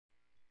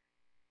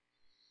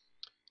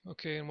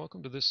Okay, and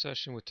welcome to this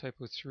session with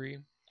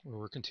TYPO3, where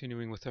we're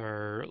continuing with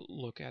our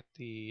look at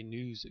the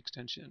news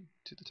extension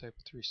to the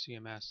TYPO3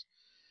 CMS.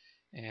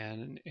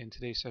 And in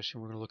today's session,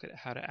 we're going to look at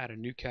how to add a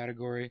new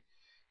category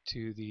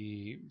to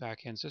the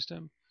backend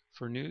system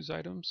for news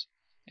items,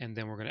 and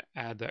then we're going to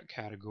add that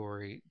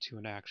category to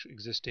an actual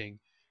existing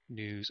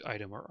news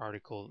item or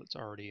article that's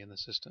already in the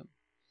system.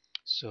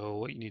 So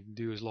what you need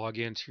to do is log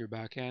into your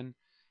backend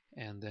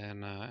and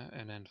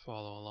then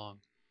follow along.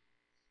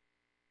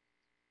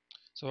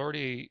 So I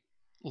already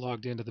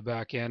logged into the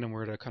back end and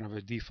we're at a kind of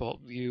a default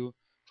view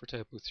for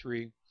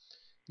TYPO3.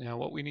 Now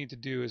what we need to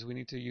do is we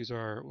want to use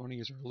our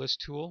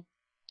list tool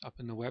up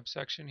in the web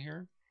section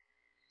here.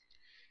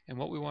 And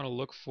what we want to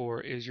look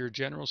for is your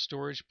general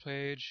storage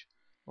page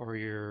or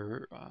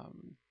your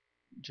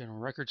general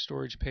record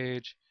storage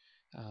page.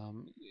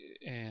 Um,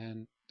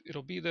 and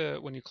it'll be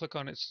when you click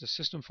on it, it's the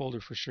system folder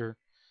for sure.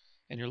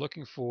 And you're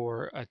looking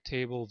for a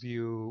table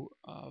view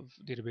of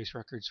database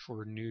records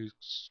for news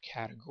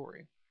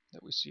category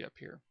that we see up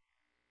here.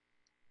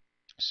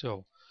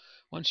 So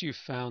once you've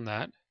found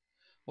that,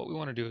 what we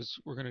want to do is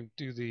we're going to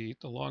do the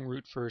long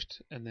route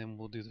first, and then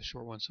we'll do the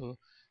short one. So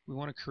we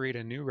want to create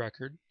a new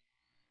record.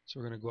 So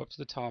we're going to go up to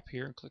the top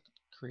here and click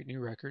Create New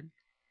Record.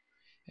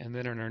 And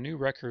then in our new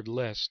record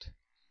list,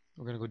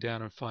 we're going to go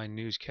down and find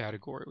News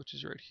Category, which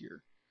is right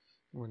here.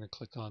 We're going to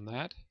click on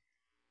that.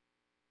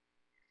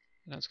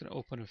 And that's going to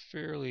open a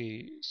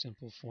fairly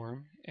simple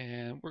form.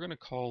 And we're going to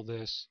call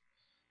this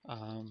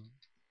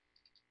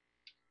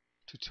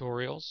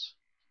Tutorials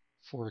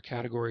for a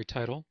category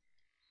title.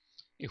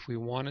 If we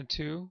wanted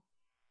to,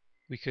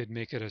 we could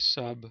make it a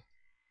sub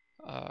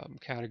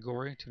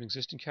category to an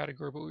existing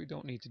category, but we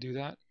don't need to do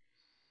that.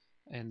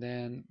 And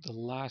then the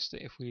last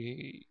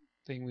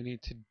thing we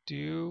need to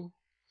do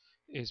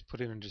is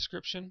put in a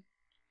description,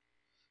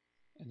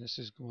 and this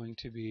is going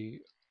to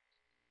be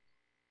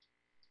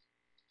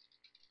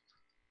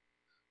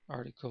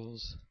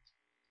articles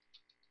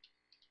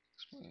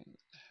explain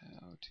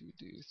how to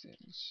do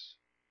things.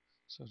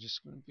 So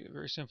just going to be a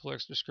very simple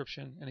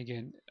description, and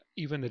again,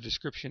 even the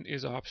description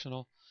is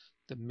optional.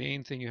 The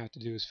main thing you have to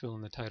do is fill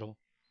in the title.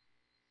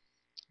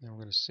 Then we're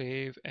going to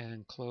save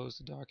and close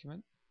the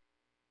document.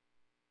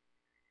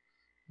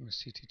 I'm going to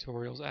see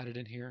tutorials added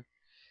in here.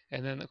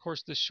 And then, of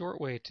course, the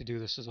short way to do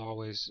this is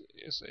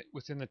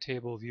within the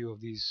table view of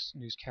these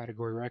news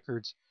category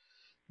records,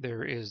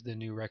 there is the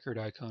new record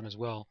icon as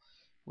well,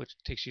 which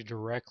takes you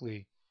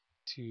directly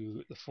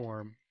to the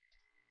form.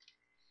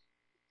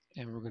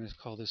 And we're going to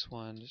call this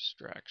one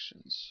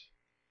distractions.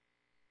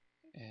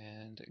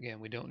 And again,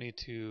 we don't need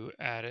to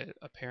add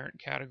a parent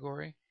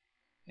category,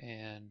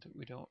 and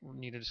we don't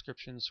need a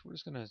description, so we're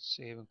just going to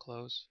save and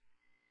close.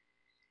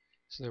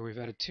 So there we've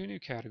added two new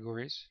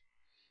categories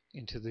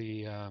into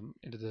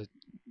the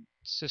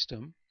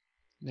system.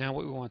 Now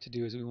what we want to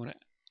do is we want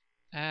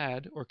to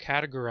add or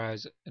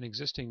categorize an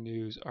existing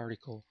news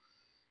article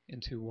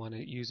into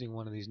using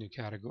one of these new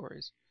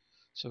categories.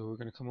 So we're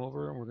going to come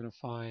over and we're going to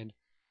find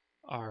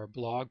our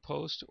blog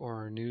post or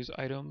our news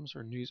items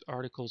or news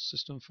articles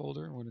system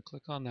folder. We're going to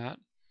click on that,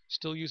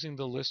 still using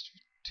the list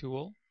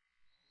tool.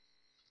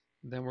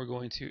 Then we're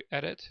going to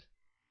edit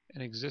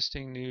an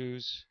existing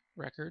news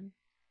record.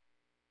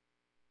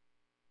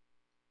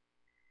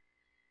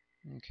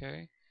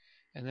 Okay,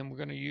 and then we're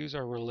going to use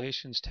our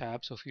relations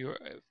tab. So if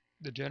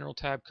the general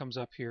tab comes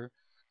up here,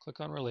 click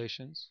on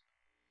relations.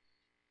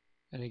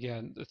 And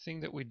again, the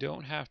thing that we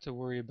don't have to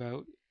worry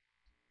about,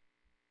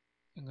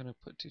 I'm going to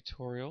put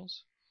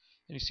tutorials.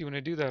 And you see when I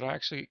do that, it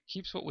actually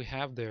keeps what we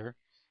have there.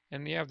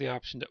 And you have the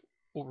option to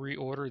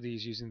reorder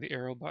these using the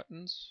arrow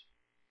buttons.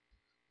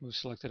 Move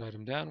selected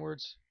item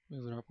downwards,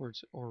 move it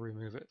upwards, or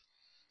remove it.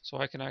 So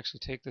I can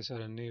actually take this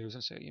out of news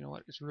and say, you know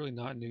what, it's really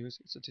not news,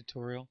 it's a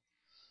tutorial.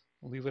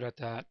 I'll leave it at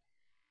that.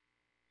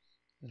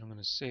 Then I'm going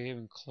to save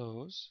and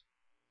close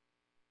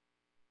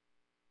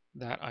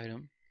that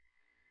item.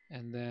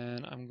 And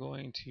then I'm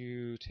going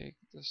to take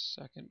the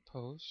second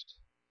post.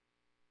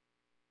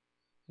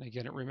 And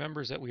again, it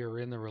remembers that we are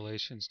in the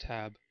Relations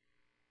tab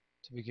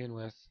to begin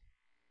with.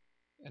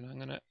 And I'm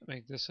going to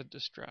make this a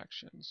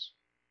Distractions.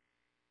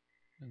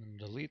 I'm going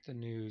to delete the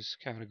News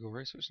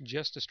category, so it's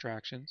just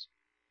Distractions.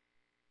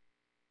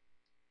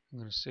 I'm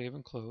going to save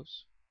and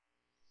close.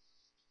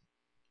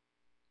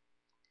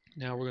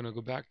 Now we're going to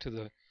go back to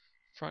the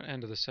front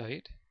end of the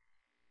site.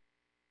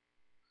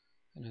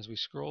 And as we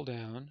scroll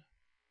down,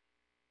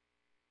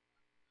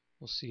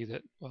 we'll see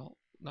that, well,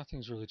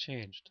 nothing's really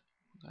changed.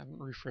 I haven't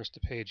refreshed the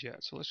page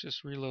yet, so let's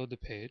just reload the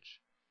page.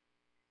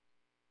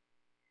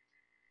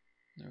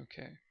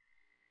 Okay.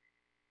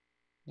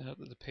 Now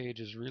that the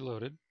page is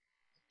reloaded,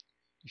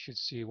 you should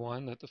see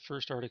that the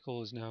first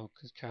article is now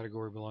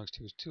category belongs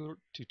to is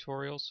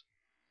tutorials,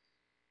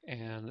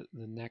 and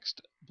the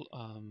next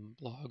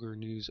blog or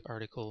news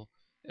article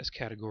is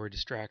category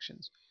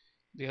distractions.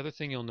 The other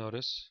thing you'll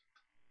notice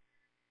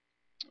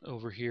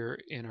over here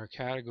in our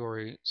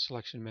category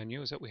selection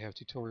menu is that we have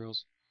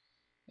tutorials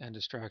and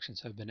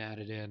distractions have been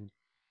added in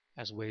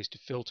as ways to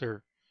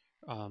filter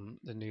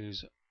the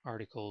news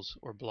articles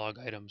or blog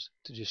items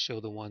to just show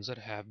the ones that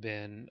have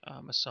been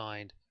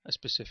assigned a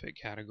specific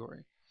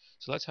category.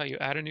 So that's how you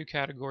add a new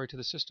category to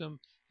the system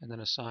and then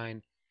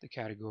assign the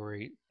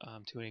category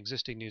to an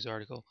existing news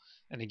article.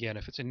 And again,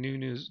 if it's a new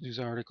news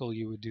article,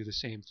 you would do the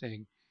same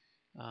thing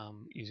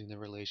using the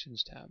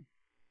Relations tab.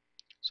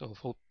 So I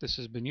hope this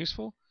has been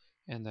useful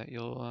and that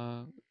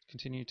you'll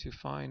continue to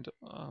find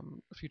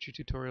future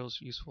tutorials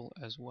useful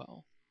as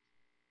well.